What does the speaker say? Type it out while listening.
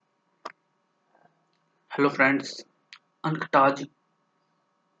Hello friends, UNCTAD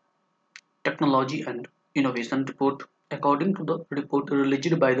Technology and Innovation Report. According to the report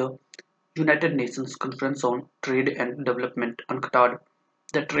released by the United Nations Conference on Trade and Development UNCTAD,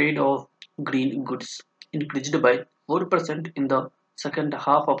 the trade of green goods increased by 4% in the second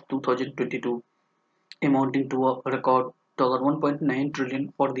half of 2022, amounting to a record $1.9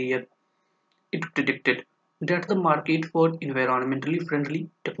 trillion for the year. It predicted that the market for environmentally friendly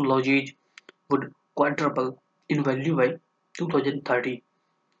technologies would quadruple in value by 2030,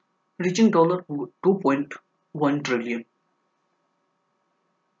 reaching $2.1 trillion.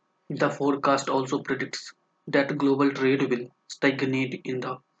 The forecast also predicts that global trade will stagnate in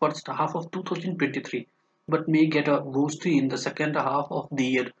the first half of 2023 but may get a boost in the second half of the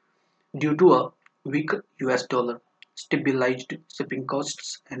year due to a weak US dollar, stabilized shipping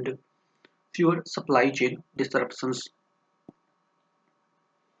costs, and fewer supply chain disruptions.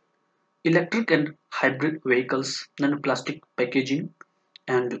 Electric and hybrid vehicles, non-plastic packaging,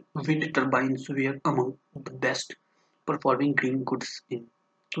 and wind turbines were among the best performing green goods in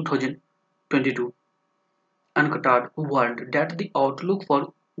 2022. UNCTAD warned that the outlook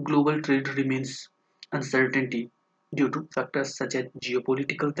for global trade remains uncertainty due to factors such as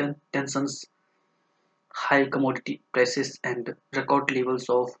geopolitical tensions, high commodity prices, and record levels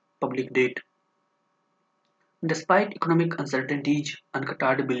of public debt. Despite economic uncertainties,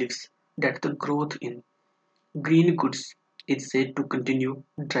 UNCTAD believes that the growth in green goods is said to continue,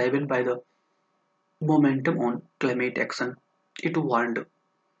 driven by the momentum on climate action. It warned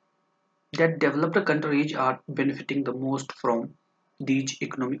that developed countries are benefiting the most from these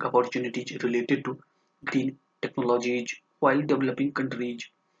economic opportunities related to green technologies, while developing countries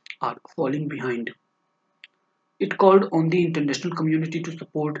are falling behind. It called on the international community to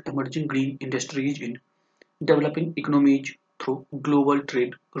support emerging green industries in developing economies through global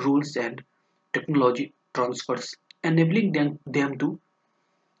trade rules and technology transfers, enabling them to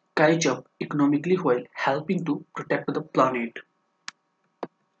catch up economically while helping to protect the planet.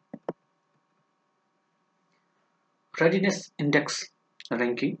 Readiness Index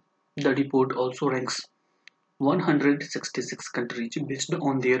ranking. The report also ranks 166 countries based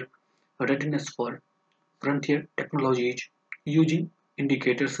on their readiness for frontier technologies using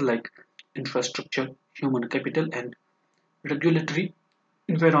indicators like infrastructure, human capital, and regulatory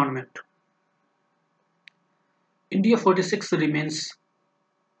environment. India 46 remains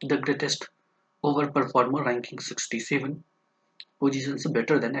the greatest overperformer, ranking 67 positions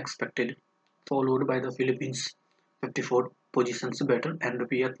better than expected, followed by the Philippines 54 positions better and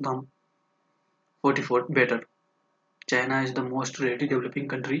Vietnam 44 better. China is the most ready developing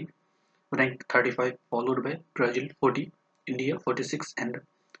country, ranked 35, followed by Brazil 40, India 46, and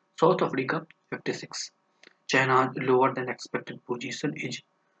South Africa 56. China's lower than expected position is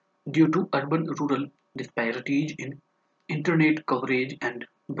due to urban-rural disparities in internet coverage and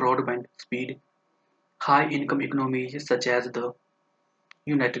broadband speed. High-income economies such as the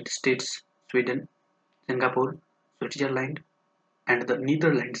United States, Sweden, Singapore, Switzerland, and the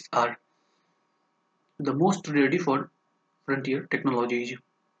Netherlands are the most ready for frontier technologies.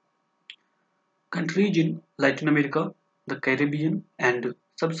 Countries in Latin America, the Caribbean, and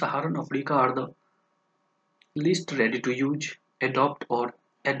Sub-Saharan Africa are the least ready to use, adopt, or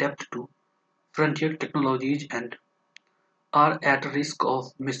adapt to frontier technologies and are at risk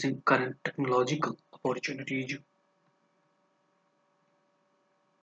of missing current technological opportunities.